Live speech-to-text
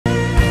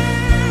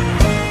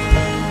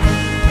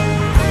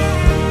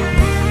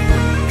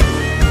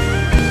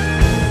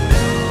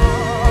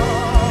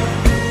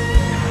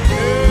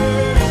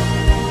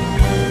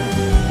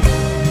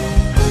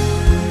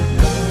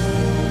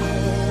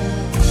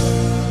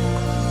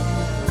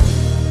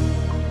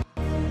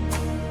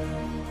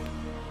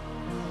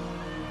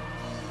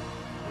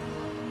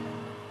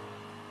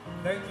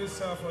Thank you,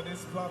 sir, for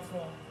this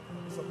platform,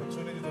 this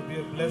opportunity to be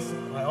a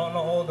blessing. I honor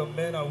all the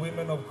men and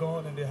women of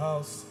God in the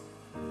house.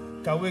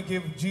 Can we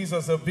give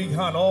Jesus a big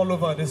hand all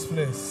over this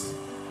place?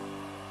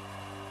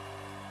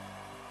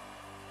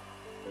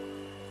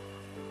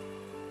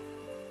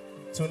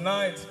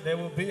 Tonight, there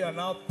will be an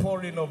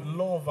outpouring of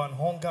love and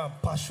hunger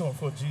and passion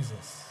for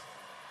Jesus.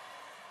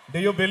 Do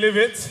you believe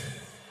it?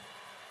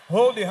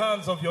 Hold the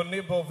hands of your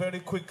neighbor very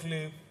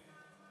quickly.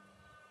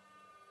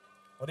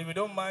 But if you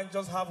don't mind,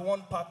 just have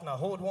one partner.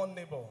 Hold one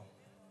neighbor.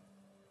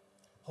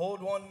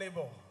 Hold one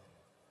neighbor.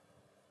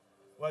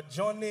 We're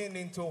journeying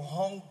into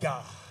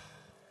hunger.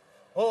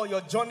 Oh,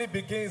 your journey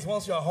begins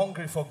once you are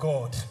hungry for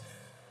God.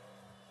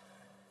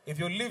 If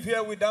you live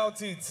here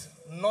without it,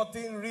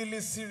 nothing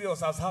really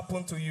serious has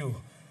happened to you.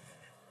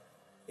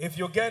 If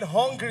you get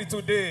hungry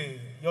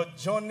today, your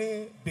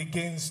journey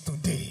begins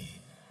today.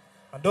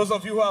 And those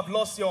of you who have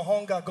lost your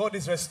hunger, God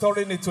is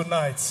restoring it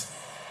tonight.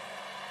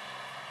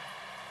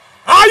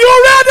 Are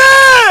you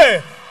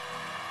ready?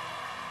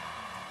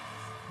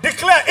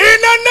 Declare,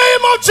 in the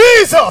name of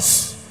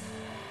Jesus,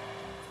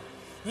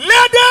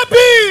 let there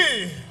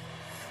be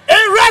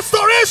a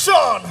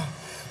restoration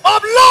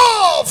of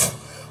love,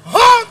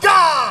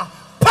 hunger,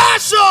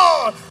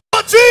 passion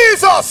for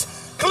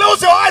Jesus.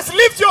 Close your eyes,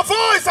 lift your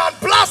voice, and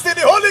blast in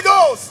the Holy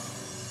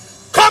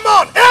Ghost. Come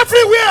on,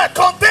 everywhere,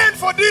 contend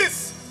for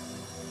this.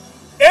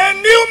 A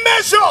new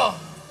measure.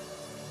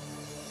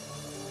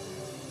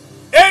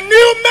 A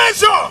new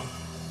measure.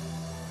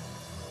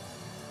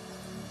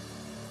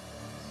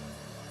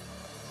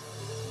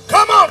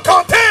 Come on,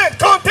 contend,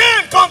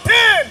 contend,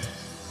 contend.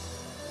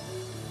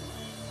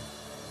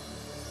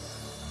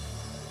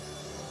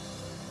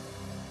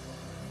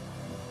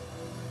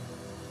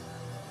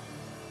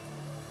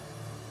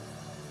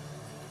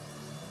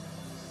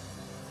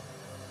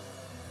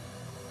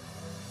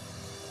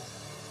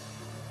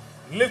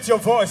 Lift your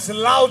voice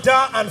louder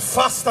and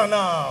faster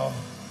now.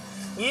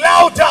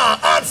 Louder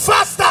and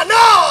faster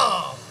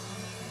now.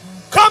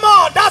 Come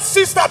on, that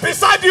sister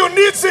beside you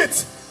needs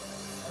it.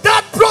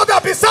 That brother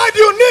beside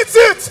you needs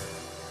it.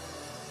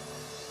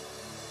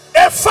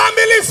 A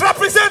family is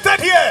represented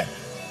here.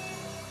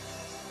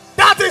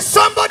 That is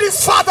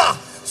somebody's father,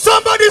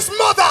 somebody's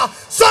mother,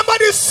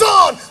 somebody's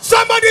son,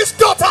 somebody's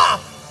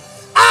daughter.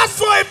 Ask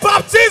for a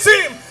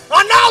baptism,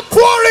 an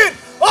outpouring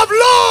of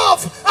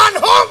love and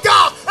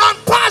hunger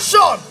and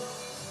passion.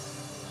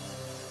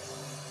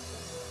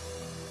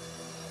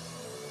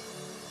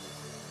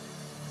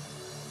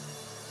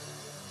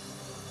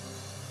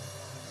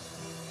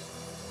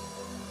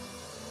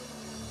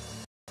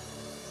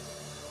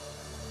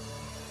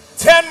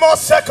 Ten more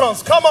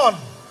seconds. Come on.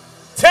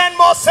 10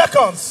 more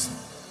seconds.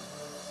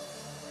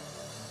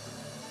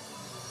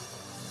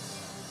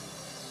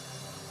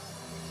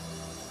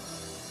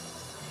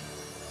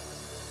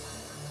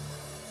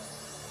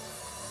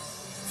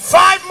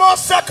 Five more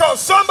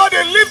seconds. Somebody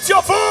lift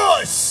your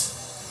voice.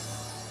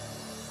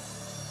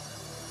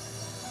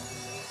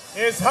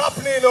 It's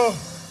happening. Oh.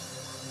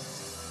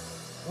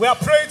 We are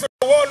praying to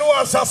the one who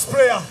answers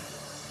prayer.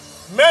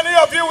 Many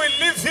of you will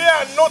live here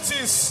and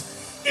notice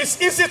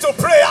it's easy to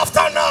pray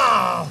after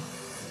now.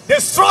 The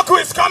struggle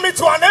is coming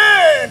to an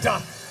end.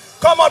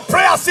 Come on,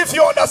 pray as if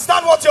you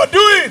understand what you're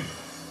doing.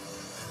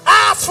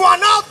 Ask for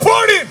an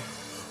outpouring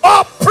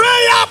of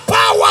prayer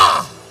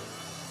power.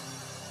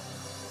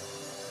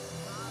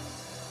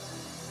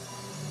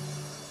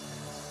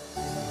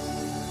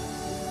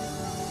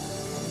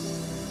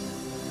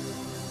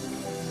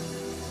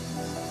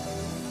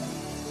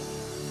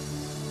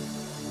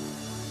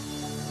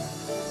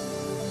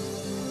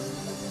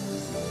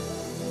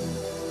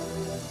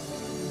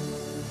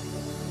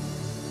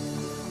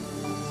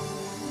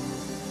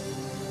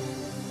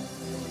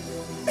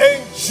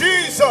 In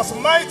Jesus'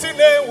 mighty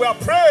name we are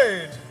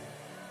prayed.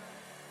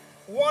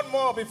 One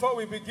more before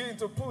we begin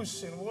to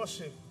push in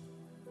worship.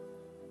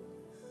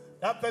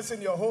 That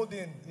person you're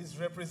holding is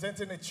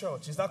representing a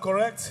church. Is that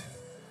correct?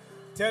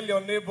 Tell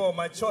your neighbor,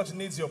 my church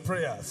needs your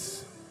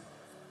prayers.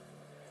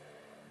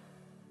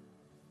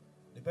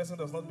 The person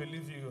does not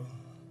believe you.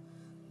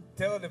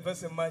 Tell the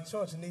person, my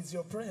church needs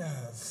your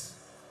prayers.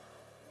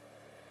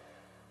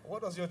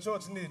 What does your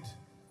church need?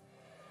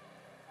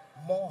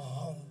 More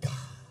hunger.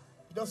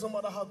 It doesn't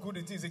matter how good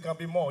it is, it can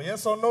be more.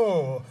 Yes or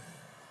no?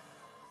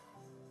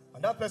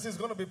 And that person is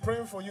going to be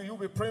praying for you. You'll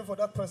be praying for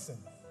that person.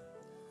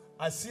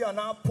 I see an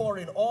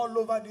outpouring all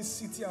over this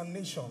city and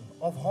nation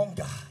of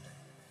hunger.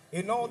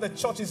 In all the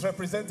churches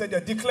represented,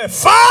 they declare,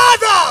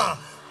 Father,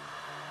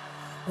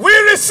 we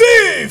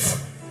receive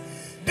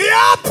the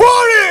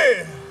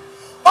outpouring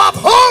of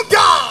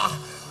hunger,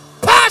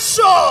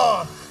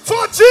 passion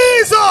for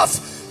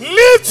Jesus.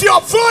 Lift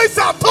your voice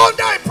and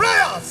thunder in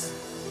prayers.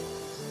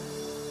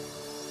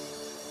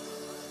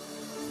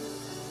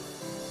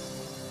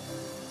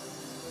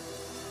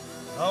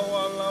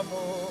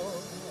 Awalamo,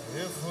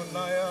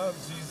 Efunaya,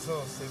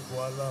 Jesus,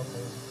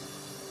 Equalamo.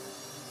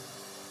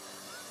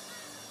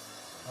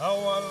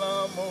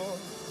 Awalamo,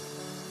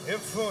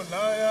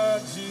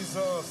 Efunaya,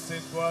 Jesus,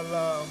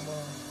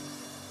 Equalamo.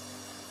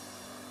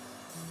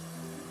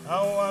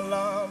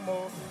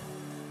 Awalamo,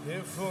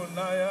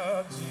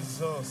 Efunaya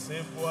Jesus,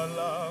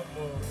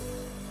 Ebualamo.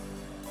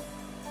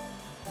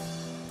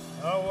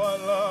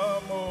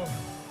 Awalamo,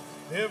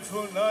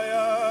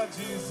 Efunaya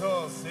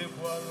Jesus,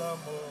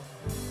 Ebualamo.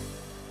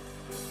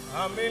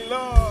 I'm in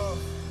love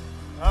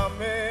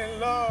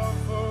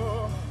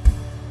oh,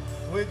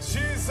 with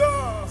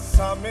Jesus.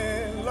 I'm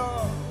in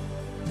love.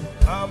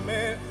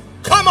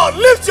 Come on,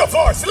 lift your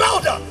voice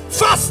louder,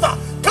 faster.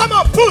 Come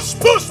on, push.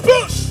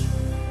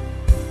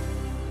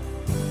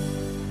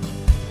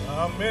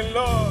 I'm in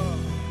love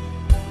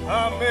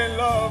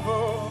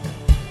oh,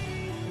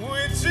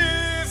 with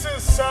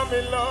Jesus. I'm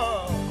in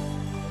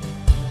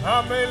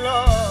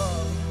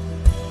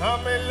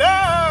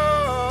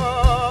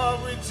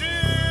love with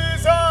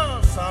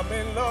Jesus. I'm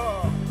in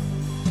love.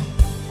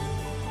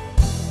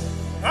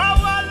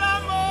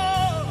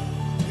 Awalamo,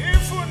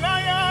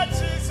 Ifunaya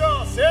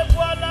Jesus,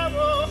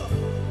 Ebualamo.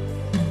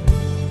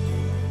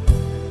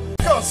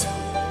 Because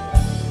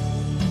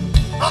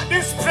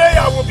this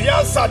prayer will be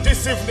answered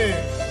this evening.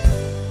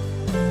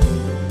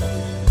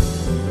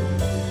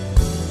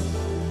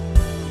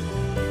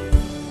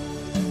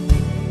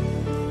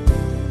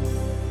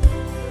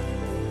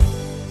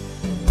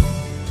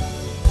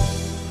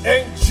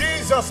 In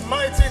Jesus'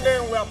 mighty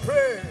name we are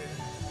praying.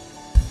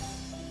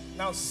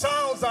 Now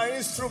sounds are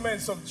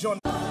instruments of John.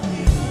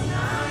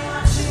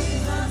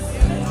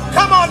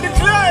 Come on,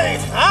 declare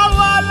it.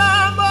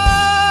 Awalamo.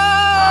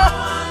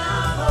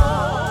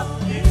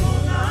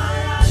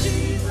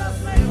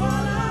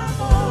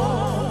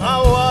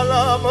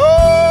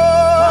 Awalamo.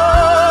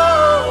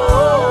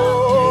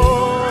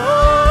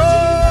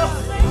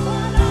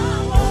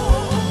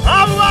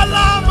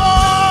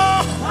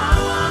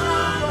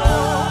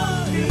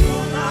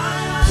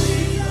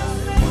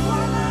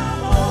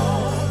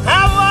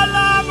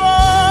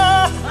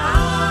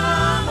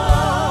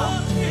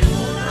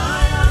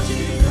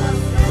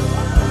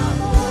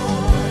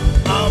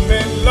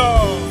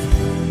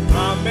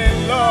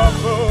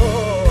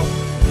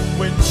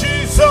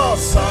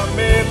 I'm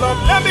in love.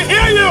 Let me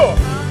hear you.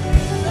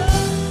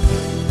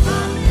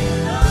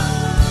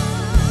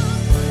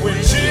 With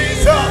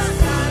Jesus.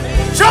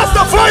 Just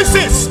the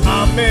voices.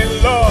 I'm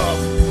in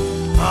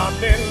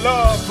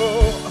love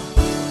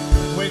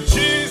oh. With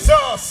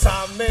Jesus.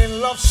 I'm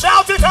in love.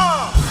 Shout it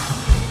out.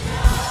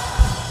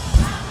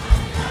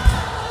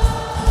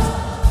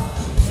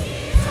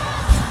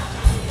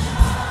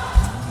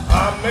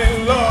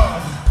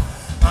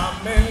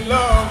 I'm in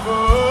love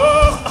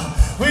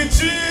oh. With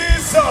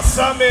Jesus,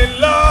 I'm in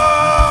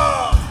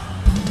love.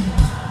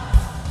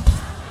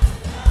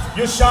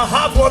 You shall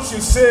have what you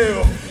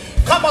say.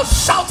 Come on,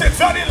 shout it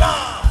very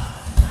loud.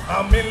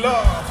 I'm in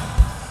love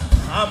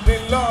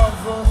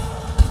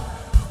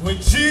oh.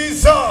 With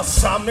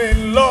Jesus, I'm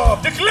in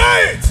love.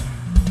 Declare it.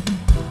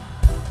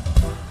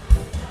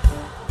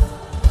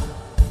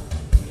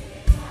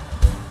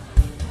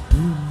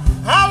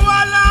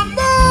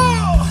 Awalamo,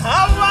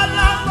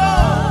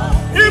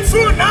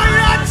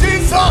 Ifunaya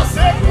Jesus,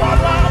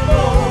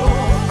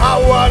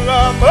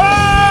 Awalamo,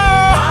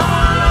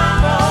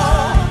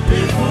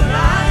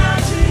 Ifunaya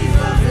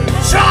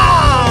Jesus,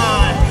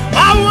 Chai,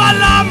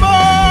 Awalamo,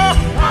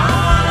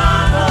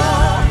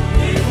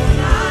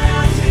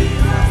 Ifunaya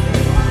Jesus,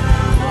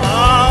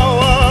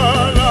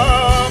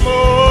 Awalamo,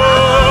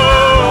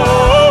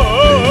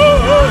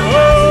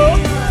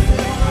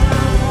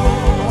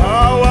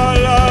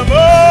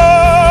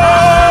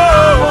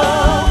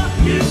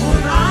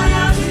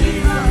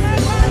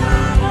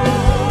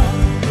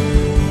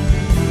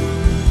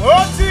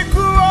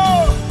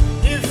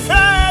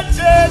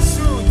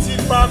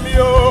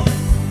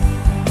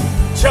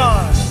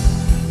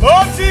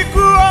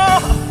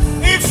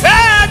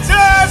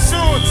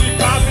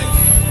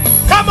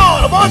 Come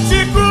on,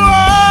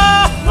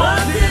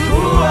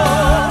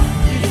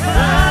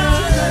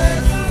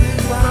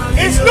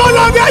 it's no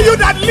longer you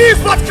that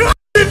lives, but Christ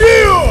in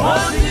you.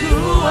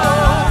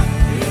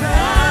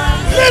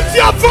 Lift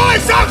your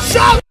voice and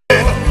shout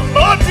it.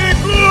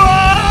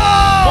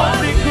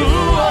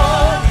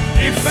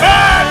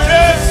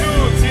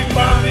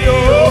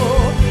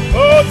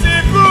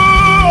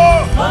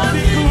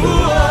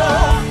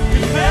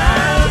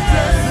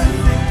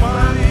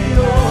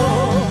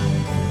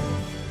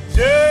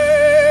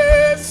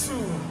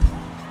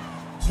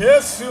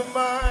 Jesus,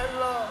 my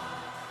Lord,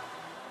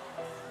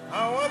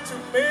 I want to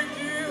make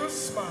you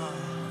smile.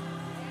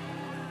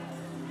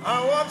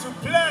 I want to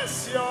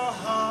bless your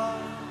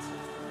heart.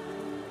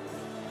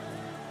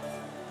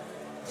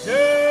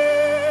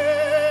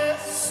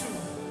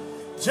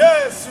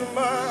 Jesus,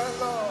 my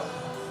Lord,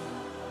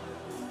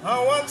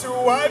 I want to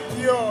wipe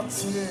your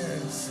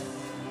tears.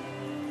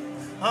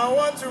 I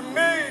want to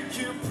make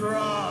you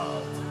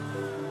proud.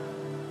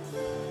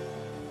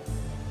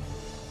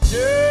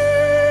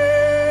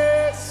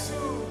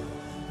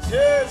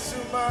 Jesus,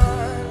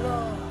 my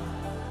Lord,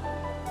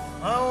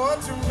 I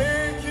want to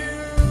make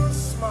you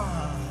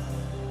smile.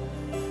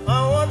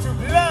 I want to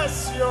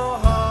bless your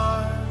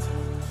heart.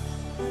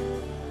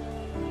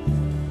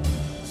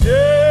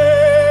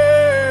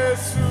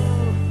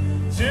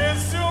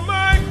 Jesus,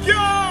 my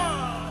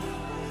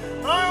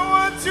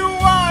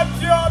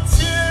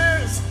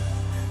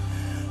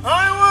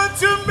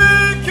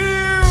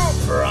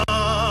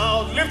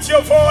Lift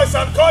your voice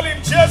and call him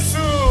Jesus.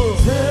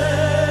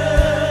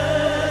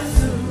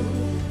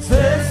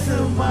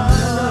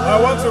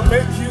 I want to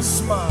make you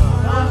smile.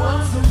 I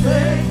want to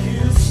make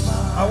you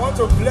smile. I want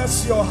to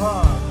bless your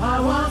heart. I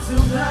want to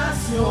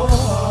bless your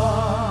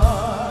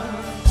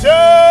heart.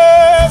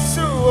 Jesus,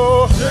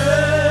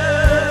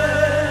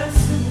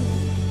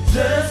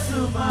 Jesus,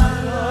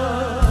 my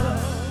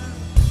love.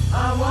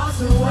 I want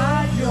to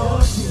wipe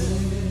your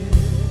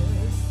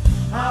tears.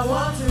 I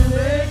want to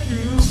make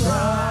you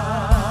proud.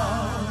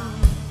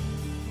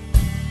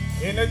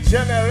 In a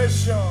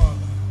generation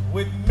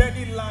with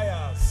many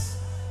liars,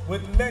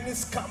 with many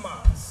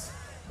scammers,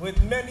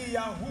 with many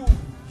Yahoo,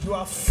 you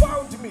have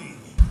found me.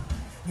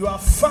 You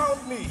have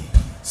found me.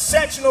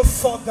 Search no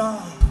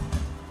further.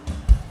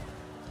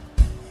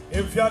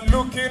 If you are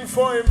looking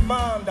for a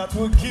man that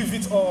will give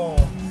it all,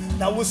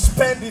 that will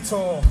spend it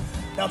all,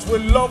 that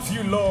will love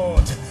you,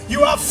 Lord,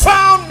 you have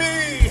found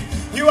me.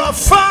 You have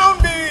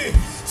found me.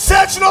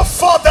 Search no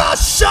further.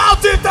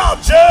 Shout it out.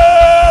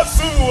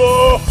 Jesus.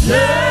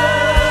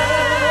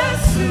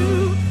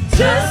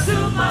 Jesus,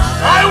 my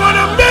love. I want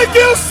to make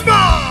you smile.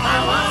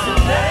 I want to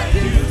make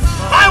you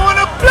smile. I want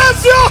to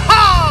bless your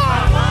heart.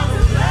 I want to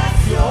bless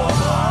your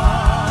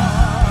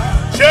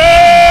heart.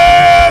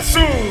 Jesus.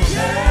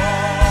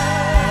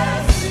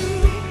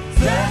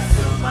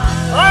 Jesus, my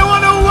love. I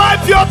want to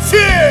wipe your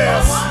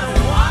tears.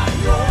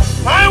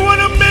 I want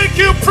to make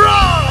you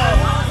proud.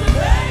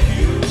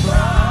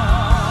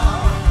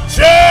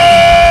 Jesus.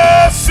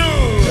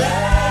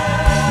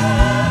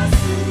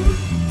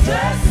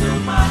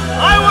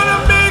 I want to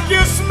make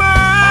you smile.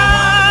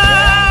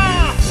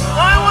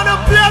 I want to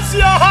bless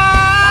your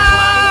heart.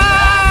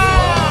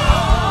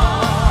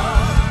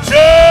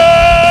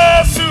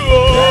 Jesus.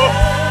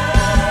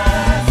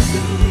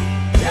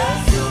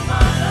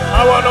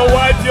 I want to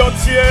wipe your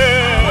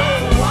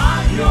tears.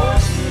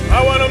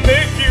 I want to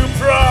make you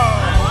proud.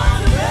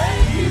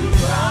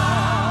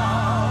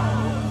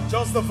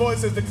 Just the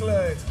voice is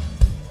declared.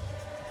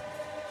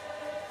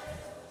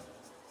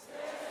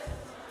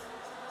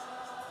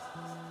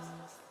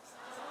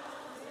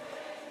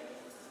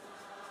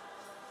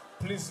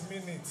 Please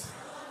mean it.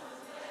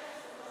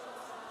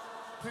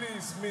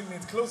 Please mean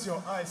it. Close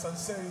your eyes and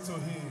say it to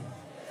him.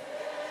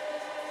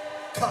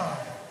 God.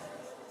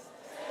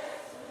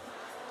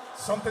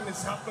 Something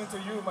is happening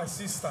to you, my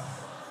sister.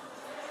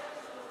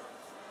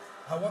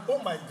 I want, oh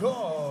my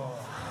God.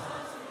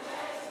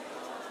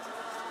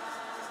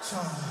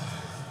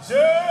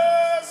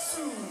 Jesus.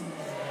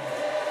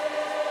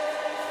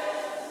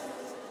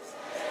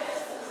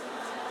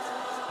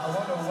 I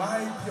want to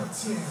wipe your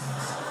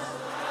tears.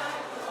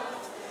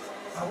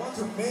 I want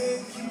to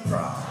make you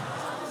proud.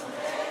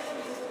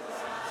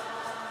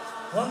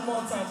 One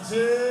more time,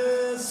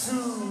 Jesus.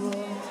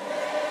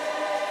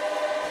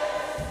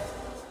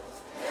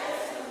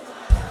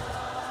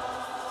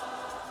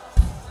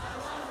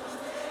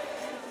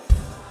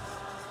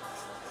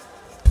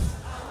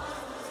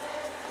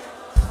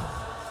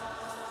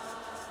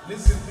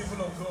 Listen,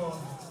 people of God,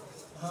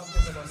 I have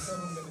just about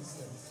 7 minutes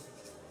left.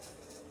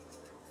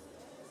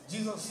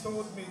 Jesus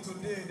told me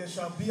today there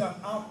shall be an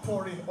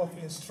outpouring of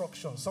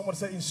instructions. Someone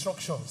say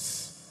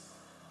instructions.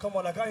 Come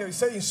on, I can't hear you.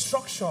 Say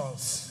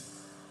instructions.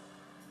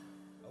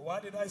 Why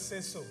did I say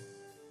so?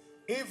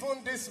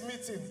 Even this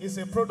meeting is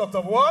a product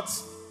of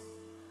what?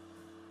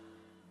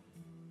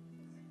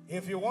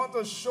 If you want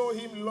to show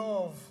him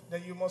love,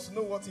 then you must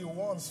know what he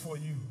wants for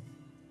you.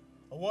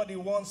 Or what he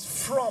wants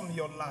from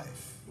your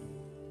life.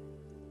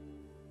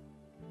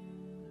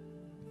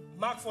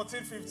 Mark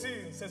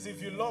 14:15 says,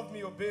 if you love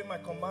me, obey my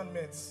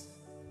commandments.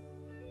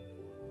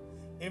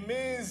 It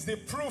means the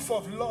proof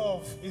of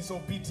love is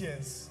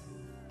obedience.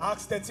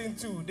 Acts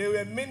 13:2, they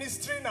were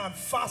ministering and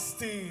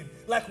fasting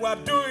like we are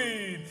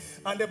doing.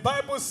 And the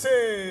Bible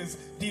says,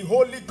 the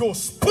Holy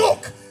Ghost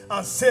spoke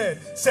and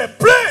said,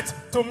 separate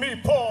to me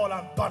Paul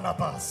and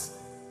Barnabas.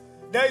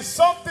 There is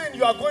something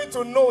you are going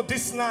to know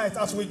this night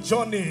as we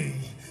journey.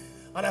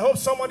 And I hope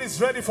somebody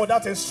is ready for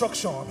that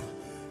instruction.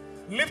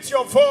 Lift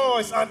your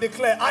voice and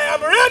declare, I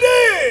am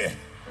ready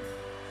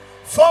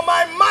for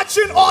my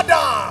marching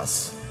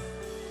orders.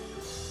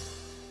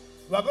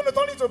 We are going to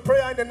turn into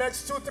prayer in the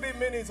next 2-3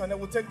 minutes, and then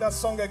we'll take that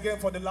song again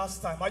for the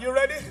last time. Are you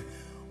ready?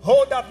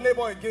 Hold that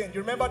neighbor again. You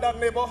remember that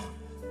neighbor?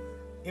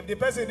 If the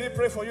person didn't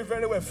pray for you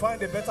very well,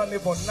 find a better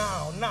neighbor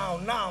now.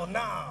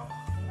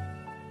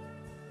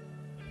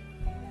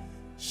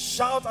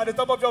 Shout at the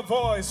top of your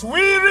voice,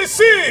 we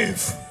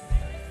receive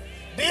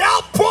the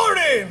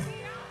outpouring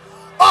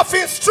of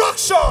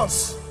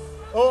instructions.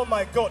 Oh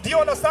my God. Do you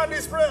understand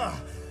this prayer?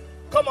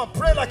 Come on,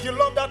 pray like you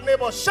love that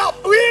neighbor.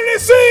 Shout, we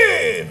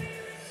receive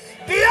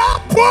the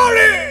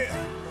outpouring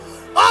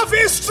of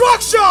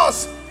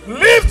instructions.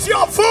 Lift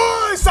your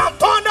voice and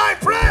turn down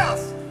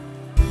prayers.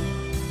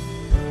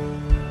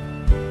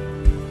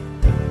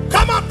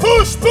 Come on,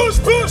 push. Push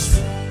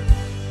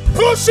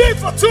it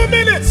for 2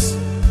 minutes.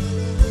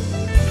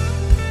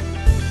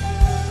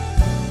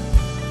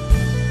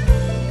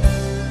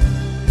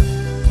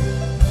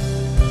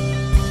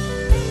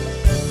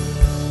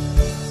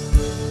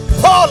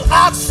 Paul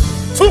Acts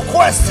two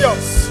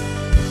questions.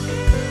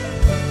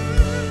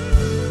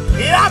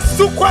 He asks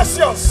two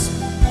questions.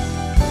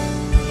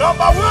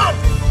 Number one,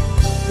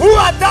 who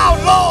art thou,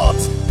 Lord?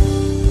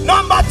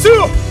 Number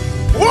two,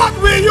 what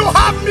will you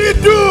have me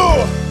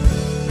do?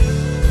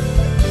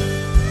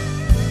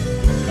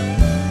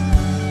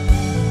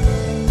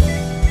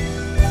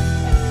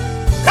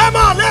 Come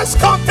on, let's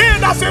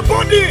contend as a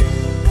body.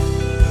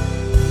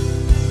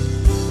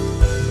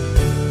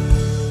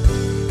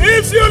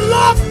 If you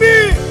love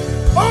me,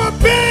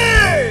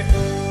 obey.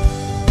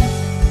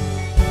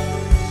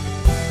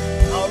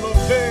 I'll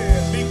obey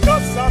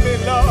because I'm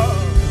in love.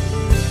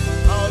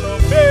 I'll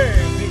obey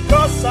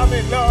because I'm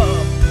in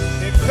love.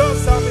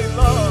 Because I'm in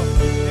love.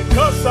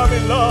 Because I'm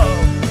in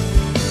love.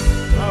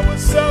 I will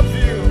serve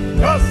you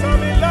because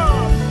I'm in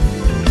love.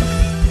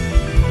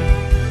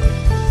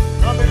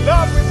 I'm in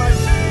love with my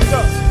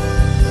Jesus.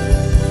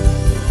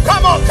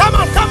 Come on, come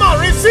on, come on.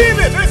 Receive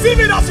it. Receive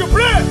it as you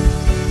pray.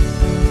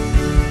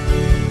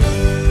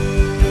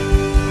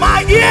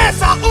 My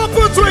ears are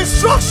open to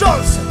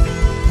instructions.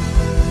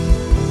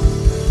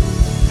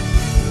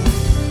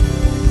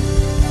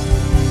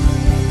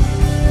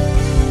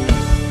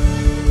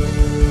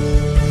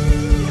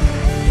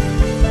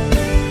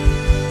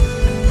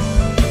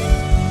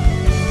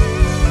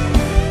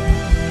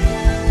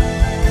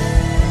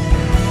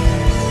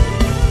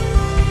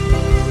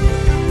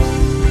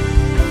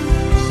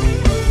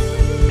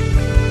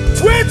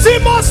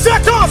 More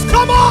seconds,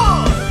 come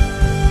on.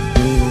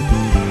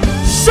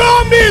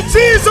 Show me,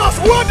 Jesus,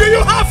 what do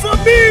you have for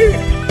me?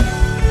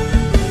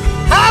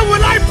 How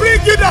will I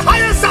bring you the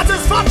highest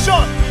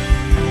satisfaction?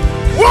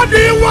 What do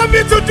you want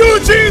me to do,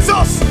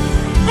 Jesus?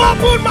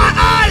 Open my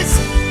eyes,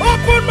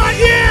 open my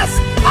ears,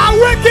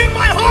 awaken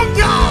my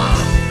hunger.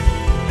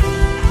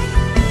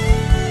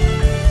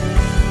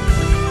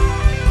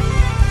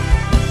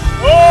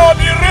 Oh,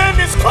 the rain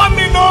is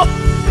coming up.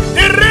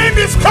 The rain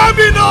is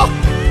coming up.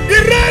 The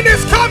rain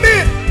is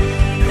coming.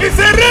 It's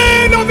a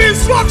rain of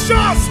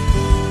instructions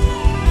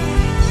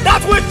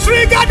that will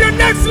trigger the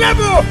next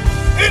level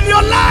in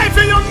your life,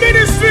 in your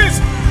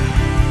ministries.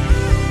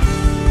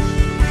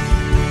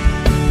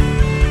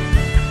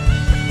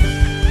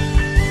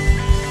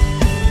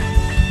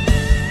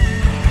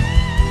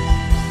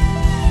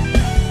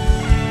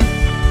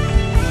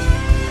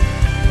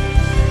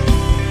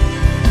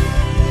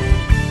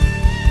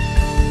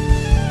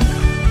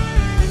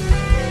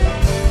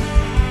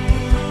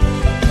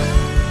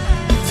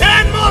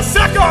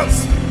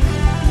 Seconds.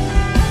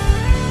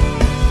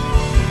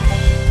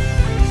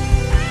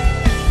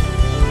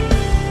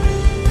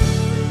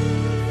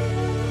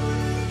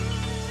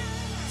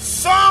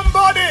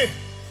 Somebody,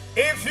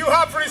 if you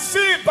have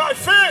received by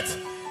faith,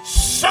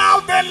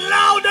 shout the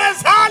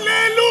loudest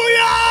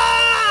hallelujah.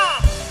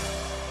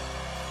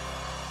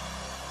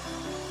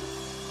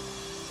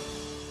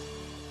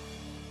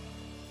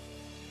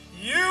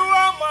 You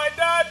are my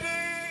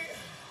daddy.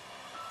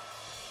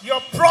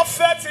 Your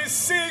prophet is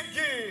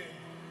singing.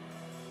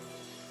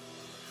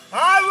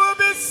 I will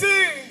be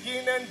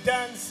singing and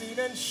dancing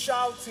and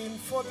shouting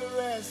for the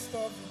rest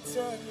of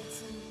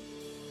eternity.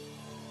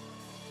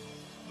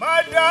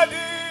 My daddy,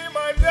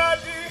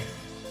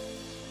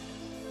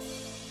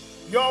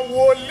 your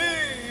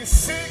woli is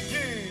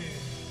singing.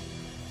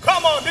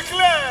 Come on,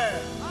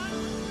 declare. I'm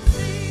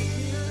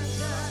singing and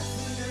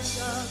dancing and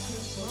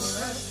shouting for the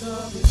rest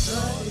of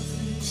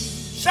eternity.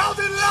 Shout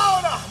it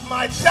louder.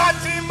 My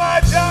daddy,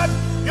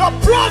 your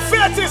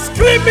prophet is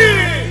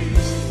screaming.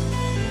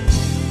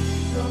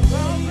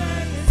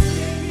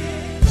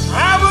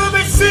 I will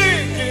be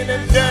singing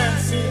and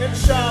dancing and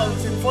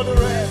shouting for the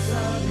rest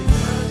of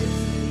eternity.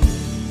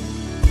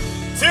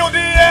 Till the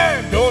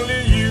end,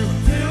 only you.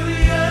 Till the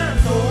end,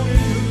 only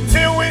you.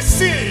 Till we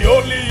see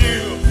only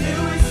you.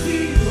 Till we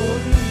see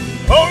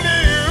only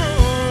you.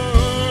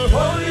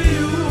 Only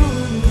you.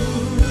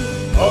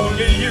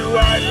 Only you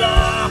I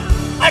love.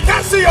 I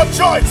can see your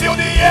joy till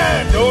the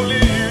end, only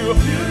you.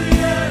 Till the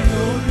end,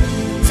 only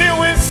you. Till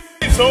we see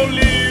it's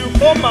only you.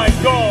 Oh my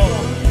God.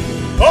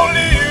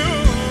 Only you.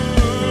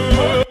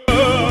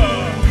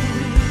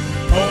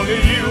 Only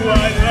you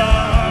I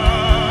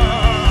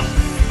love.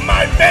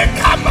 My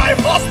maker, my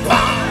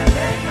husband.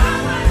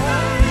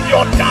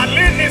 Your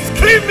darling is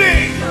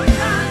screaming.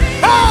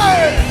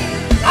 Hey,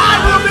 I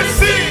will be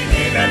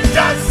singing and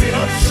dancing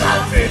and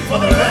shouting for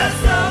the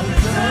rest of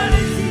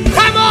eternity.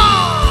 Come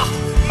on,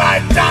 my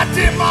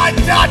daddy, my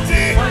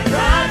daddy. My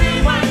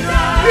daddy, my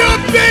daddy. Your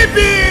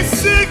baby is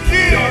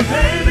singing. Your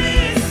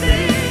baby is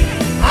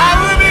singing. I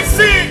will be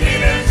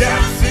singing and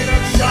dancing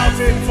and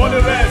shouting for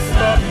the rest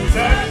of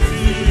eternity.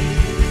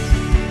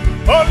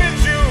 Only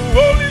you,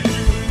 only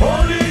you,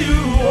 only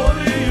you,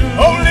 only you,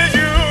 only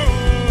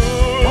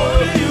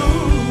you,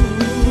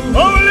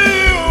 only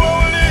you,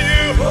 only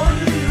you,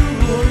 only you,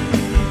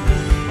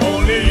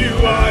 only you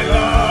I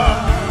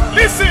love.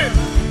 Listen,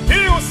 he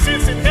who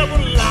sits in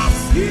heaven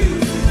laughs.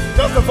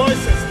 Just the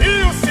voices. He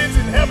who sits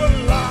in heaven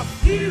laughs.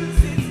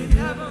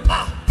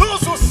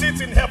 Those who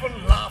sit in heaven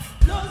laugh.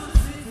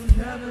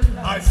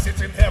 I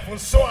sit in heaven,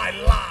 so I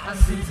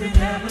laugh.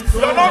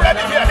 You're not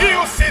ready here. He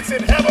who sits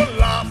in heaven.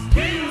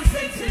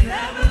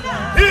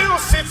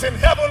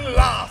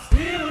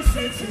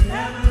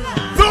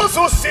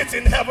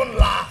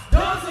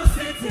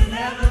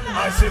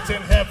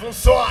 heaven,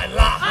 so I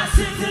laugh. I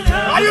sit in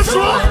heaven, Are you so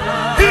sure? I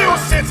laugh. He who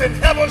sits in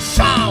heaven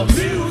shouts.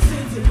 He who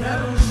sits in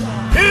heaven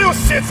shouts. He who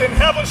sits in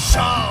heaven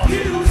shouts. He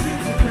who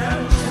sits in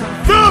heaven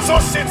shouts. Those who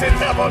sit in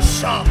heaven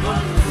shout.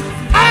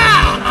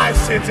 Ah, I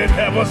sit in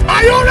heaven.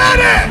 Are you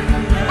ready?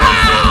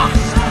 Ah!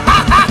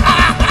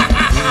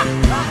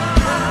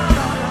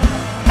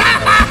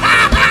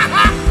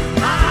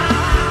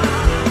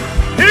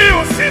 He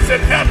who sits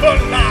in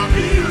heaven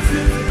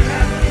now.